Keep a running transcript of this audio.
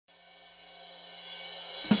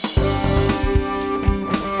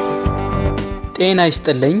ጤና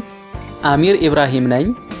ይስጥልኝ አሚር ኢብራሂም ነኝ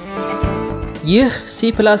ይህ C++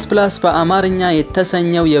 በአማርኛ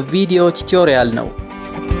የተሰኘው የቪዲዮ ቲቶሪያል ነው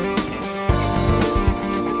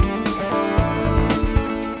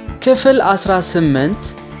ክፍል 18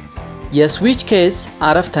 የስዊች ኬዝ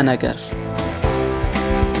አረፍተ ነገር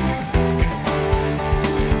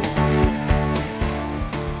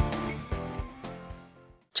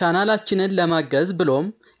ቻናላችንን ለማገዝ ብሎም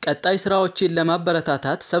ቀጣይ ስራዎችን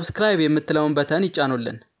ለማበረታታት ሰብስክራይብ የምትለውን በተን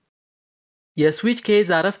ይጫኑልን የስዊች ኬዝ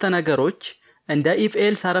አረፍተ ነገሮች እንደ if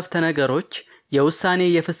else አረፍተ ነገሮች የውሳኔ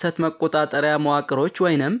የፍሰት መቆጣጠሪያ መዋቅሮች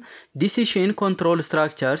ወይንም decision control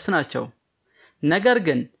structures ናቸው ነገር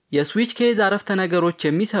ግን የስዊች ኬዝ አረፍተ ነገሮች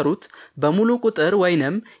የሚሰሩት በሙሉ ቁጥር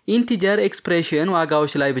ወይንም integer expression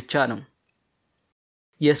ዋጋዎች ላይ ብቻ ነው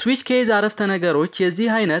የስዊች ኬዝ አረፍተ ነገሮች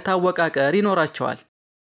የዚህ አይነት አወቃቀር ይኖራቸዋል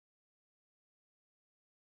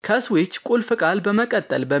ከስዊች ቁልፍ ቃል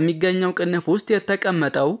በመቀጠል በሚገኘው ቅንፍ ውስጥ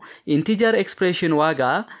የተቀመጠው integer expression ዋጋ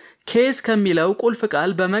ኬዝ ከሚለው ቁልፍ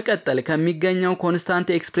ቃል በመቀጠል ከሚገኘው constant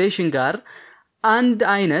expression ጋር አንድ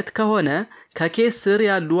አይነት ከሆነ ከኬዝ ስር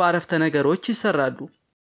ያሉ አረፍተ ነገሮች ይሰራሉ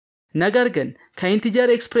ነገር ግን ከኢንቲጀር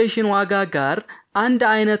ኤክስፕሬሽን ዋጋ ጋር አንድ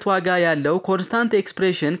አይነት ዋጋ ያለው constant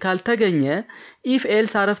expression ካልተገኘ if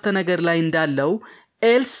else አረፍተ ነገር ላይ እንዳለው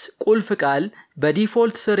else ቁልፍ ቃል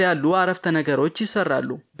በዲፎልት ስር ያሉ አረፍተ ነገሮች ይሰራሉ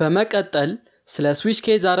በመቀጠል ስለ ስዊች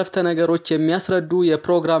ኬዝ አረፍተ ነገሮች የሚያስረዱ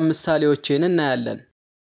የፕሮግራም ምሳሌዎችን እናያለን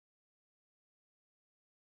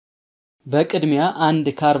በቅድሚያ አንድ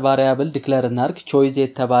car variable declare እናርግ choice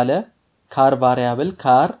የተባለ car variable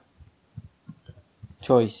car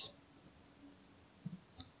choice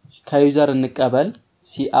ከዩዘር እንቀበል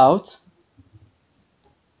cout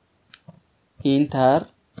enter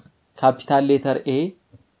capital letter A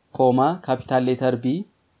comma capital letter B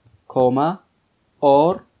comma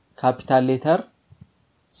or capital letter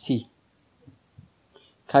C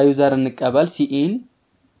ከዩዘር እንቀበል cin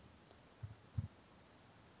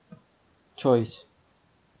choice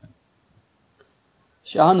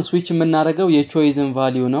አሁን ስዊች የምናደርገው የቾይዝን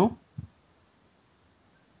ቫልዩ ነው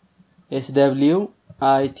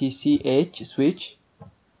switch switch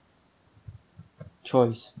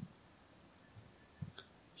choice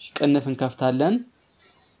ቅንፍ እንከፍታለን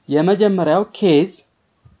የመጀመሪያው ኬዝ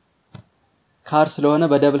ካር ስለሆነ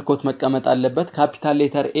በደብል ኮት መቀመጥ አለበት ካፒታል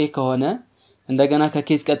ሌተር A ከሆነ እንደገና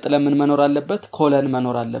ከኬዝ ቀጥለ ምን መኖር አለበት ኮለን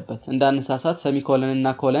መኖር አለበት እንዳንሳሳት ሴሚኮለን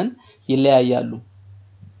እና ኮለን ይለያያሉ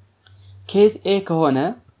ኬዝ A ከሆነ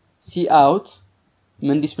cout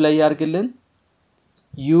ምን ዲስፕሌይ ያርግልን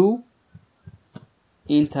you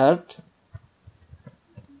entered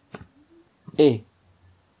A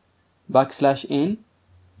 \n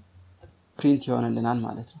print ይሆንልናል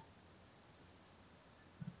ማለት ነው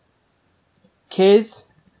ኬዝ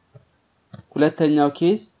ሁለተኛው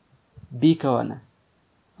ኬዝ B ከሆነ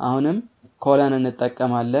አሁንም ኮለን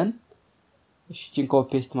እንጠቀማለን እሺን ኮፒ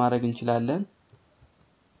ፔስት ማድረግ እንችላለን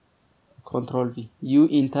control V you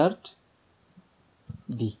entered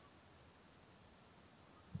B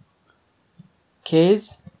ኬዝ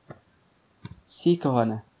C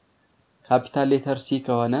ከሆነ ካፒታል ሌተር C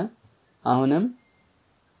ከሆነ አሁንም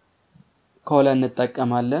ኮለን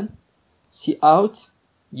እንጠቀማለን cout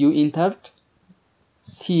you entered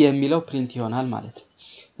C የሚለው ፕሪንት ይሆናል ማለት ነው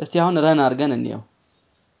እስቲ አሁን ረን አድርገን እንየው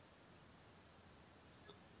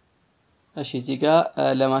እሺ እዚህ ጋር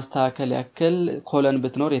ለማስተካከል ያክል ኮለን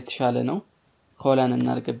ብትኖር የተሻለ ነው ኮለን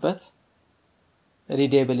እናርግበት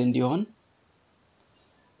ሪዴብል እንዲሆን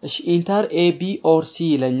እሺ enter A B or C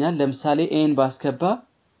ይለኛል ለምሳሌ A ን ባስገባ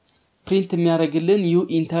ፕሪንት የሚያደርግልን you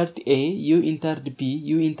entered A you entered B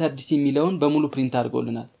you entered C የሚለውን በሙሉ ፕሪንት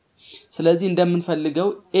አድርጎልናል ስለዚህ እንደምንፈልገው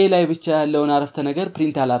A ላይ ብቻ ያለውን አረፍተ ነገር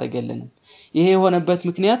ፕሪንት አላደረገልንም ይሄ የሆነበት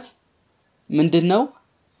ምክንያት ምንድነው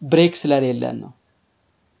ብሬክ ስለሌለን ነው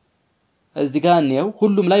እዚህ ጋር ነው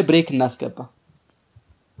ሁሉም ላይ ብሬክ እናስገባ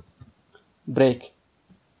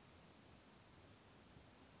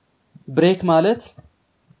ብሬክ ማለት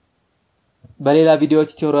በሌላ ቪዲዮ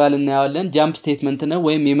ቲቶሪያል እናያለን ጃምፕ ስቴትመንት ነው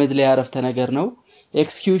ወይም የመዝለያ አረፍተ ነገር ነው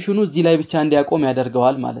ኤክስኪዩሽኑ እዚህ ላይ ብቻ እንዲያቆም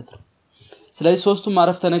ያደርገዋል ማለት ነው ስለዚህ ሶስቱም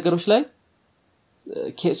አረፍተ ነገሮች ላይ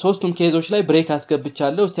ሶስቱም ኬዞች ላይ ብሬክ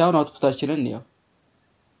አስገብቻለሁ እስቲ አሁን አውትፑታችንን እንየው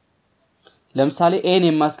ለምሳሌ A ን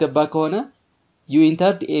የማስገባ ከሆነ you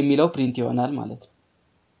entered A የሚለው ፕሪንት ይሆናል ማለት ነው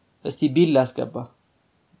እስቲ B ላስገባ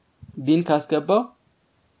B ን ካስገባው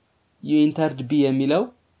you entered B የሚለው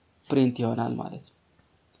ፕሪንት ይሆናል ማለት ነው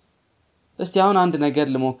እስቲ አሁን አንድ ነገር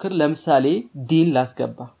ልሞክር ለምሳሌ D ን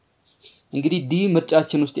ላስገባ እንግዲህ D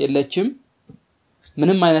ምርጫችን ውስጥ የለችም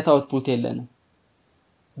ምንም አይነት አውትፑት የለንም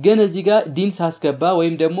ግን እዚህ ጋር ዲን ሳስገባ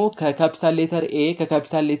ወይም ደግሞ ከካፒታል ሌተር A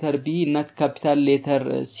ከካፒታል ሌተር B እና ከካፒታል ሌተር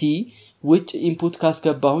C which input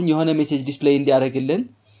ካስገባሁኝ የሆነ ሜሴጅ ዲስፕሌይ እንዲያደርግልን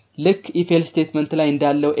ልክ if else statement ላይ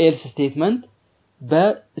እንዳለው else statement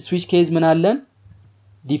በስዊች ኬዝ ምን አለን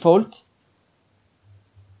ዲፎልት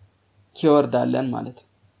ኪወርድ አለን ማለት ነው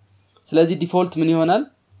ስለዚህ ዲፎልት ምን ይሆናል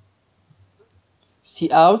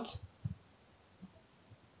cout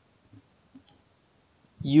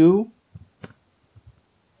you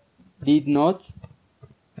did not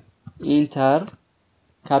enter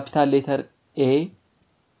capital letter A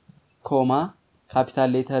comma capital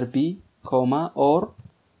letter B comma or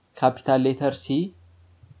capital letter C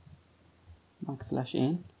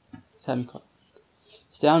 \n semicolon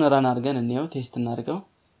እስቲያን ራን አድርገን እንየው ቴስት እናድርገው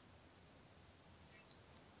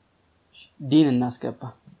ዲን እናስገባ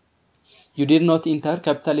you did not enter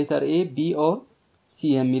capital letter A B or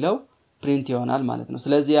C የሚለው ፕሪንት ይሆናል ማለት ነው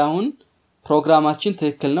ስለዚህ አሁን ፕሮግራማችን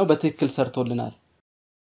ትክክል ነው በትክክል ሰርቶልናል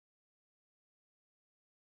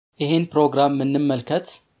ይሄን ፕሮግራም እንመልከት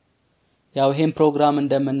ያው ይሄን ፕሮግራም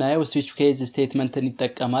እንደምናየው ስዊች ኬዝ ስቴትመንትን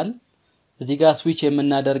ይጠቀማል እዚህ ጋር ስዊች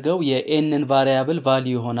የምናደርገው የn ቫሪያብል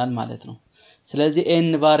ቫልዩ ይሆናል ማለት ነው ስለዚህ n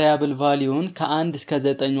ቫሪያብል ቫልዩን ከ1 እስከ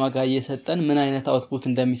 9 ዋጋ እየሰጠን ምን አይነት አውትፑት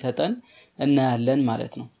እንደሚሰጠን እናያለን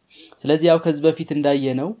ማለት ነው ስለዚህ ያው ከዚህ በፊት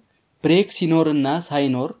እንዳየነው ብሬክ ሲኖርና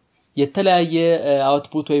ሳይኖር የተለያየ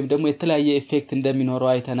አውትፑት ወይም ደግሞ የተለያየ ኢፌክት እንደሚኖረው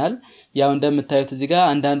አይተናል ያው እንደምታዩት እዚህ ጋር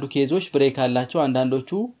አንዳንዱ ኬዞች ብሬክ አላቸው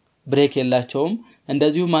አንዳንዶቹ ብሬክ የላቸውም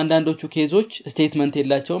እንደዚሁም አንዳንዶቹ ኬዞች ስቴትመንት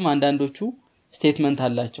የላቸውም አንዳንዶቹ ስቴትመንት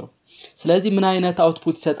አላቸው ስለዚህ ምን አይነት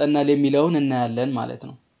አውትፑት ይሰጠናል የሚለውን እናያለን ማለት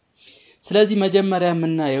ነው ስለዚህ መጀመሪያ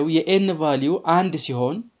የምናየው የn ቫልዩ 1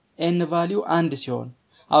 ሲሆን n ቫልዩ 1 ሲሆን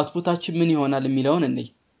አውትፑታችን ምን ይሆናል የሚለውን እንይ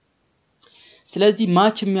ስለዚህ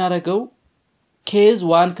ማች የሚያደርገው ኬዝ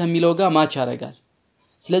 1 ከሚለው ጋር ማች ያደርጋል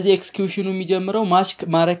ስለዚህ ኤክስኪዩሽኑ የሚጀምረው ማች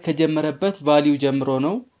ማረክ ከጀመረበት ቫልዩ ጀምሮ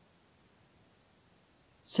ነው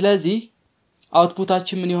ስለዚህ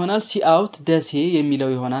አውትፑታችን ምን ይሆናል cout ደሴ የሚለው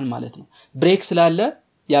ይሆናል ማለት ነው ብሬክ ስላለ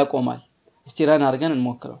ያቆማል እስቲ ራን አድርገን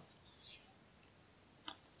እንሞክረው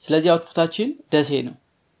ስለዚህ አውትፑታችን ደሴ ነው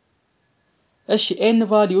እሺ n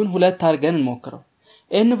ቫልዩን 2 አድርገን እንሞክረው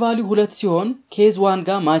n ቫልዩ 2 ሲሆን ኬዝ 1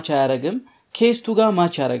 ጋር ማች አያረግም ኬዝ 2 ጋር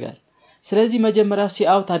ማች ያረጋል ስለዚህ መጀመሪያ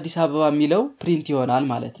cout አዲስ አበባ የሚለው ፕሪንት ይሆናል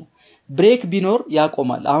ማለት ነው ብሬክ ቢኖር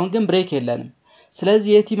ያቆማል አሁን ግን ብሬክ የለንም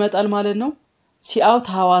ስለዚህ የት ይመጣል ማለት ነው cout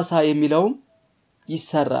ሐዋሳ የሚለው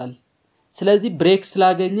ይሰራል ስለዚህ ብሬክ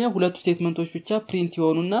ስላገኘ ሁለቱ ስቴትመንቶች ብቻ ፕሪንት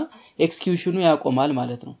ይሆኑና ኤክስኪዩሽኑ ያቆማል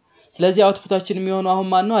ማለት ነው ስለዚህ አውትፑታችን የሚሆነው አሁን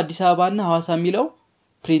ማን ነው አዲስ አበባና ሐዋሳ የሚለው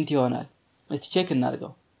ፕሪንት ይሆናል እስቲ ቼክ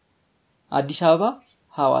እናድርገው አዲስ አበባ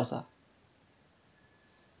ሐዋሳ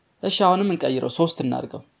እሺ አሁንም እንቀይረው 3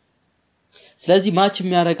 እናድርገው ስለዚህ ማች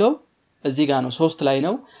የሚያደርገው እዚህ ጋር ነው 3 ላይ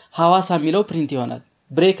ነው ሐዋሳ የሚለው ፕሪንት ይሆናል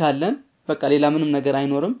ብሬክ አለን በቃ ሌላ ምንም ነገር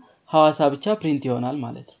አይኖርም ሐዋሳ ብቻ ፕሪንት ይሆናል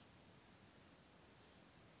ማለት ነው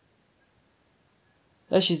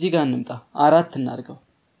እሺ እዚህ ጋር እንምጣ 4 እናድርገው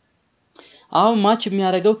አሁን ማች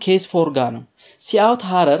የሚያደርገው ኬስ 4 ጋር ነው cout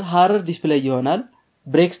ሐረር ዲስፕሌይ ይሆናል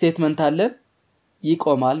ብሬክ ስቴትመንት አለ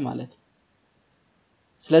ይቆማል ማለት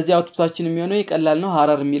ስለዚህ አውትፑታችን የሚሆነው ይቀላል ነው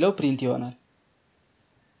ሐረር የሚለው ፕሪንት ይሆናል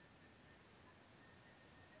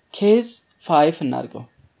ኬዝ 5 እናድርገው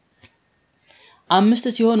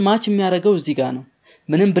 5 ሲሆን ማች የሚያደርገው እዚህ ጋር ነው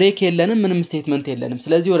ምንም ብሬክ የለንም ምንም ስቴትመንት የለንም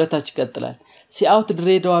ስለዚህ ወደታች ይቀጥላል cout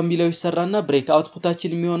ድሬዳዋ የሚለው ይሰራና ብሬክ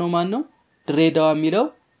አውትፑታችን የሚሆነው ማን ነው ድሬዳዋ የሚለው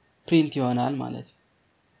ፕሪንት ይሆናል ማለት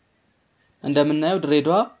እንደምናየው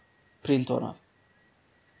ድሬዳዋ ፕሪንት ሆኗል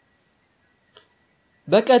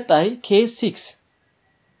በቀጣይ ኬዝ 6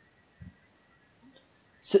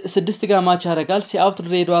 ጋር ማች ያደርጋል cout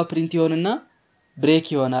ድሬዳዋ ፕሪንት ይሆንና ብሬክ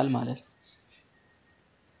ይሆናል ማለት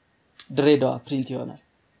ድሬዳዋ ፕሪንት ይሆናል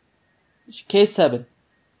ኬዝ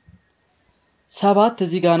 7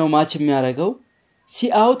 እዚህ ጋር ነው ማች የሚያደርገው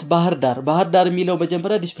cout ባህር ዳር የሚለው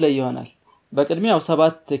መጀመሪያ ዲስፕሌይ ይሆናል በቅድሚያው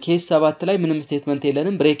 7 ኬዝ 7 ላይ ምንም ስቴትመንት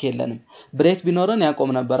የለንም ብሬክ የለንም ብሬክ ቢኖረን ያቆም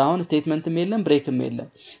ነበር አሁን ስቴትመንትም የለም ብሬክም የለም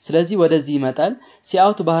ስለዚህ ወደዚህ ይመጣል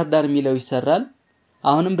cout ባህር ዳር የሚለው ይሰራል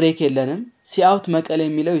አሁንም ብሬክ የለንም cout መቀሌ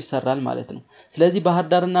የሚለው ይሰራል ማለት ነው ስለዚህ ባህር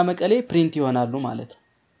ዳርና መቀሌ ፕሪንት ይሆናሉ ማለት ነው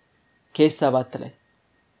ኬዝ 7 ላይ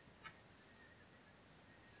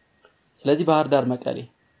ስለዚህ ባህር ዳር መቀሌ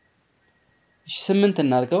 8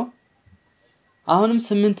 እናርገው አሁንም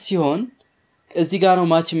 8 ሲሆን እዚህ ጋር ነው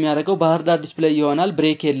ማች የሚያደርገው ባህር ዳር ዲስፕሌይ ይሆናል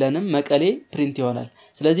ብሬክ የለንም መቀሌ ፕሪንት ይሆናል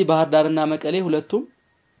ስለዚህ ባህር ዳርና መቀሌ ሁለቱም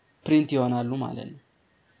ፕሪንት ይሆናሉ ማለት ነው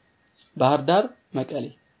ባህር ዳር መቀሌ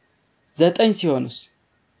 9 ሲሆንስ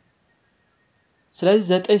ስለዚህ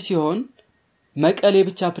 9 ሲሆን መቀሌ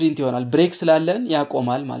ብቻ ፕሪንት ይሆናል ብሬክ ስላለን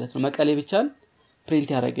ያቆማል ማለት ነው መቀሌ ብቻ ፕሪንት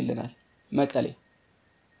ያደርግልናል መቀሌ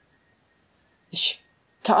እሺ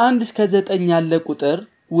ከ1 እስከ 9 ያለ ቁጥር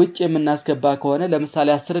ውጭ የምናስገባ ከሆነ ለምሳሌ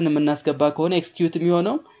 10ን የምናስገባ ከሆነ ኤክስኪዩት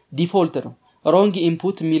የሚሆነው ዲፎልት ነው wrong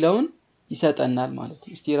input የሚለውን ይሰጠናል ማለት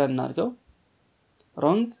ነው እስቲ ረን እናድርገው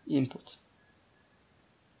wrong input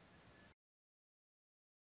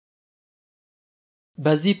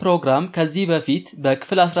በዚህ ፕሮግራም ከዚህ በፊት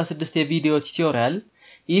በክፍል 16 የቪዲዮ ቲቶሪያል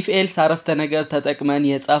if else አረፍተ ነገር ተጠቅመን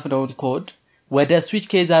የጻፍነውን ኮድ ወደ ስዊች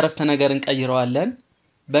ኬዝ አረፍተ ነገር እንቀይረዋለን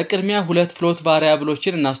በቅድሚያ ሁለት ፍሎት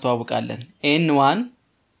ቫሪያብሎችን እናስተዋውቃለን n1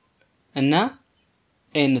 እና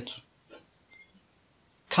n2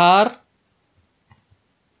 car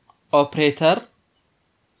operator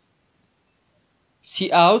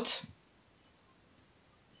cout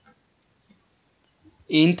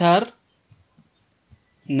enter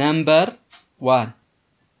number 1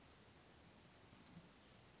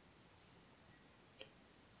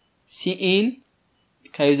 cin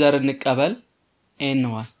ከዩዘር እንቀበል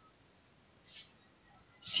n1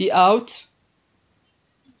 cout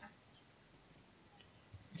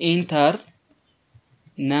enter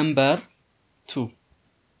number 2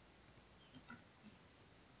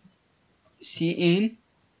 cin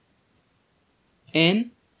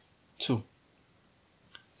n2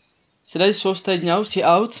 ስለዚህ ሶስተኛው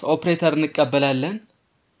cout ኦፕሬተር እንቀበላለን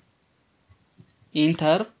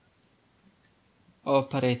enter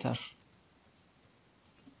operator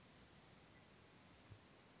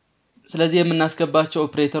ስለዚህ የምናስገባቸው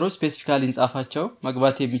ኦፕሬተሮች ስፔሲፊካሊ እንጻፋቸው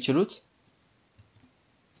መግባት የሚችሉት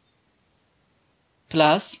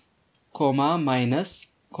plus comma minus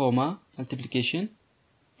comma multiplication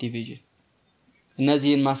division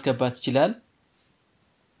እነዚህን ማስገባት ይችላል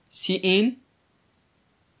cin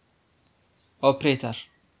operator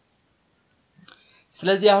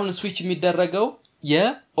ስለዚህ አሁን ስዊች የሚደረገው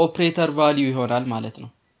የኦፕሬተር ቫልዩ ይሆናል ማለት ነው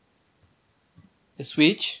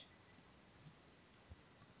switch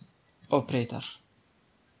operator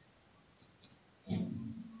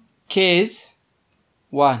case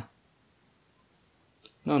 1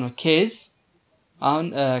 no case አሁን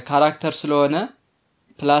ካራክተር ስለሆነ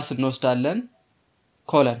ፕላስ እንወስዳለን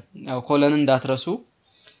ኮለን ያው ኮለን እንዳትረሱ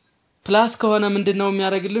ፕላስ ከሆነ ምንድነው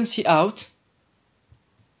የሚያደርግልን cout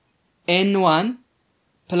n1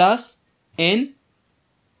 plus n2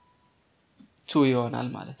 ይሆናል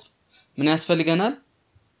ማለት ነው ምን ያስፈልገናል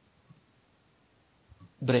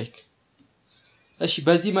ብሬክ እሺ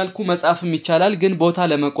በዚህ መልኩ መጻፍም ይቻላል ግን ቦታ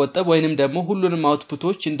ለመቆጠብ ወይንም ደግሞ ሁሉንም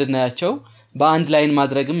አውትፑቶች እንድናያቸው በአንድ ላይን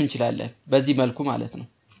ማድረግም እንችላለን በዚህ መልኩ ማለት ነው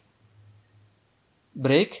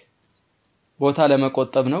ብሬክ ቦታ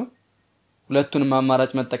ለመቆጠብ ነው ሁለቱንም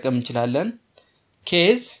አማራጭ መጠቀም እንችላለን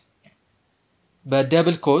ኬዝ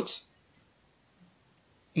በደብል ኮት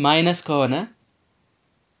ማይነስ ከሆነ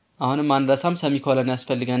አሁንም አንረሳም ሰሚኮለን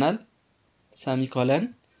ያስፈልገናል ሰሚኮለን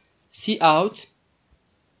cout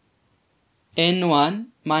n1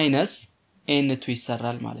 minus n2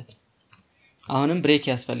 ይሰራል ማለት ነው አሁንም ብሬክ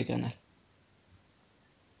ያስፈልገናል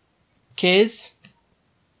ኬዝ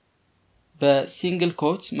በሲንግል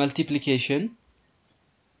ኮት መልቲፕሊኬሽን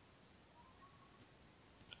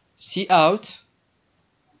cout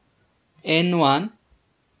n1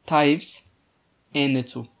 times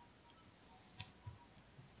n2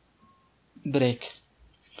 ብሬክ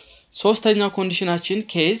ሶስተኛው ኮንዲሽናችን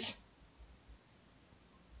ኬዝ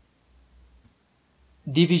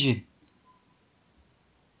ዲቪዥን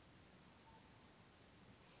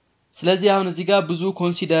ስለዚህ አሁን እዚህ ጋር ብዙ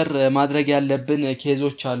ኮንሲደር ማድረግ ያለብን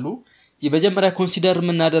ኬዞች አሉ የመጀመሪያ ኮንሲደር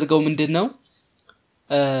የምናደርገው ምንድነው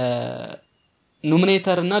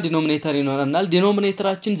ኑሜሬተር እና ዲኖሚኔተር ይኖርናል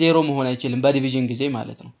ዲኖሚኔተራችን 0 መሆን አይችልም በዲቪዥን ጊዜ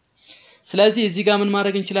ማለት ነው ስለዚህ እዚህ ጋር ምን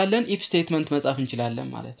ማድረግ እንችላለን if statement መጻፍ እንችላለን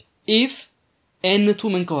ማለት ነው if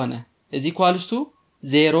n2 ምን ከሆነ is equals to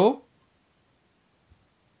 0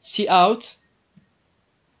 cout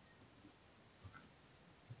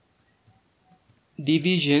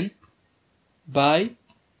division by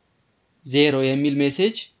 0 የሚል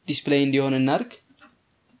ሜሴጅ ዲስፕሌይ እንዲሆን እናርግ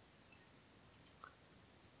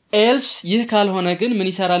else ይህ ካልሆነ ግን ምን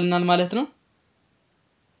ይሰራልናል ማለት ነው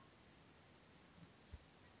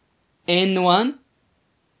n1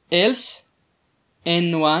 else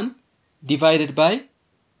n1 divided by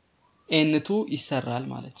n2 ይሰራል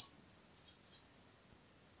ማለት ነው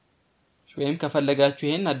ወይም ከፈለጋችሁ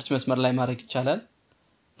ይሄን አዲስ መስመር ላይ ማድረግ ይቻላል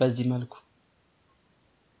በዚህ መልኩ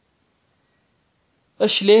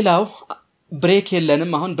እሺ ሌላው ብሬክ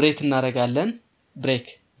የለንም አሁን ብሬክ እናረጋለን ብሬክ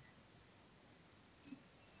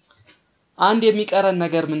አንድ የሚቀረን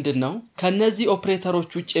ነገር ምንድነው ከነዚህ ኦፕሬተሮች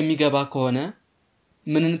ውጭ የሚገባ ከሆነ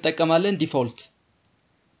ምን እንጠቀማለን ዲፎልት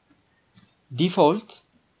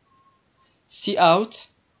cout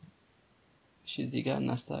እሺ እዚህ ጋር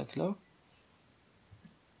እናስተካክለው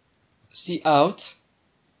cout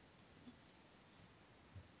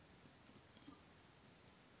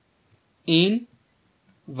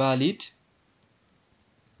invalid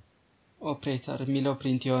operator የሚለው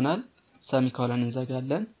ፕሪንት ይሆናል ሰሚኮሎን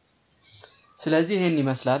እንዘጋለን ስለዚህ ይሄን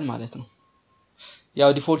ይመስላል ማለት ነው ያው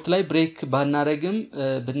ዲፎልት ላይ ብሬክ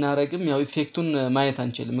ብናረግም ያው ኢፌክቱን ማየት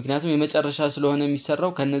አንችልም ምክንያቱም የመጨረሻ ስለሆነ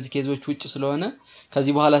የሚሰራው ከነዚህ ኬዞች ውጭ ስለሆነ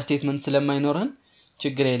ከዚህ በኋላ ስቴትመንት ስለማይኖረን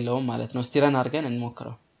ችግር የለውም ማለት ነው ስቲራን አድርገን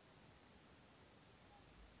እንሞክረው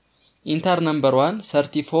ኢንተር ነምበር 1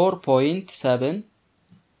 34.7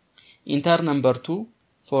 ኢንተር ነምበር 2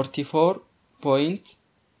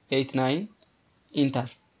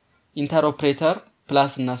 44.89 ኢንተር ኦፕሬተር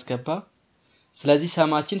ፕላስ እናስገባ ስለዚህ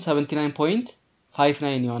ሰማችን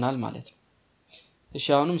 79.59 ይሆናል ማለት ነው እሺ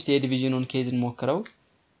አሁንም እስቲ የዲቪዥኑን ኬዝ እንሞክረው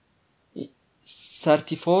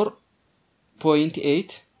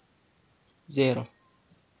 34.80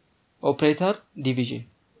 ኦፕሬተር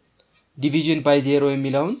ዲቪዥን ባይ 0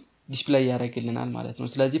 የሚለውን ዲስፕሌይ ያደርግልናል ማለት ነው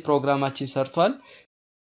ስለዚህ ፕሮግራማችን ሰርቷል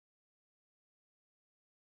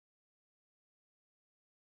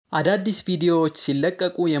አዳዲስ ቪዲዮዎች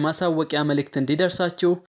ሲለቀቁ የማሳወቂያ መልእክት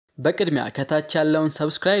እንዲደርሳችሁ በቅድሚያ ከታች ያለውን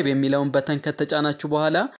ሰብስክራይብ የሚለውን በተን ከተጫናችሁ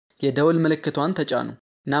በኋላ የደውል ምልክቷን ተጫኑ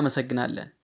እናመሰግናለን